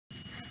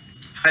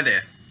Hi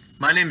there,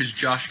 my name is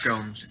Josh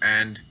Gomes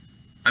and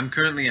I'm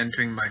currently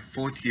entering my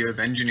 4th year of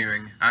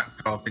engineering at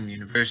Carleton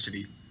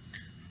University.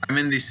 I'm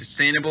in the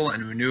Sustainable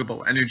and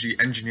Renewable Energy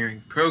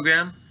Engineering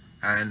program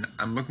and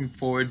I'm looking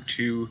forward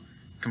to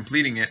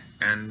completing it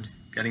and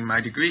getting my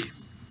degree.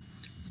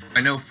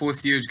 I know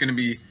 4th year is going to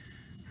be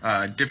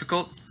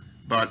difficult,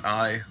 but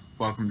I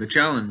welcome the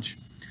challenge.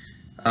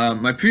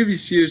 My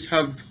previous years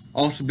have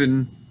also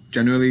been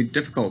generally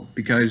difficult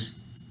because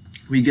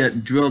we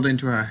get drilled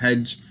into our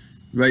heads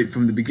right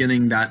from the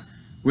beginning that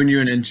when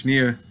you're an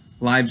engineer,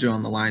 lives are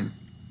on the line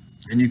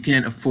and you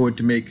can't afford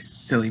to make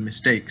silly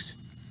mistakes.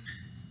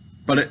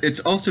 But it's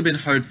also been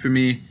hard for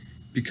me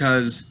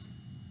because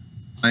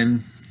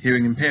I'm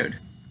hearing impaired.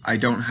 I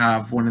don't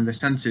have one of the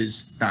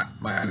senses that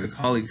my other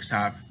colleagues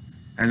have,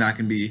 and that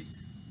can be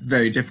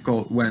very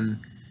difficult when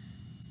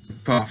the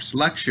prof's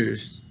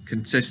lectures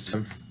consists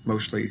of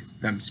mostly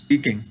them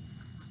speaking.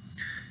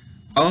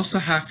 I also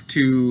have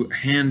to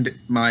hand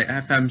my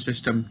FM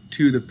system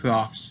to the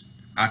profs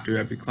after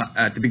at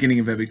the beginning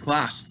of every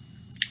class,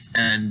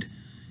 and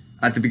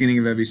at the beginning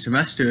of every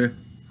semester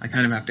I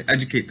kind of have to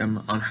educate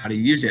them on how to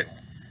use it,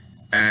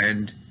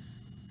 and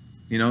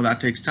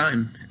that takes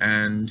time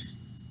and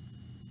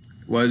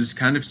was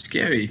kind of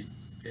scary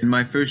in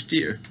my first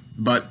year,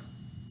 but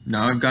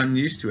now I've gotten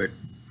used to it,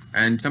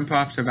 and some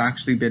profs have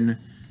actually been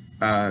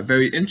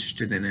very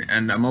interested in it,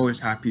 and I'm always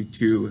happy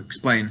to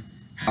explain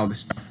how the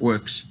stuff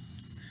works.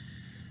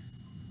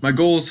 My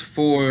goals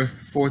for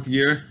 4th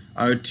year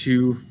are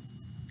to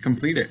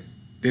complete it.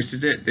 This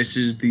is it. This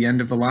is the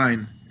end of the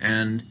line,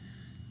 and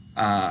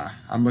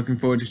I'm looking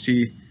forward to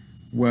see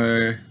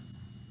where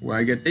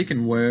I get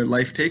taken, where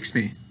life takes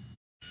me.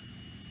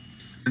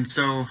 And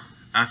so,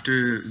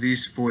 after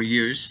these 4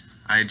 years,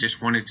 I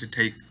just wanted to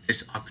take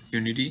this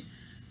opportunity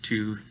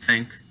to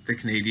thank the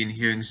Canadian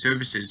Hearing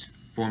Services,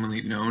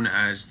 formerly known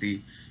as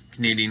the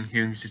Canadian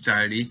Hearing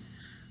Society,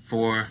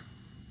 for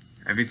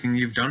everything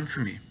you've done for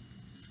me.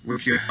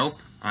 With your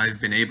help,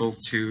 I've been able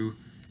to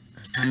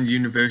attend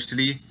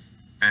university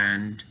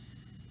and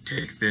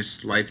take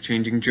this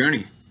life-changing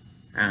journey,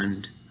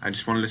 and I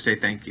just wanted to say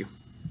thank you.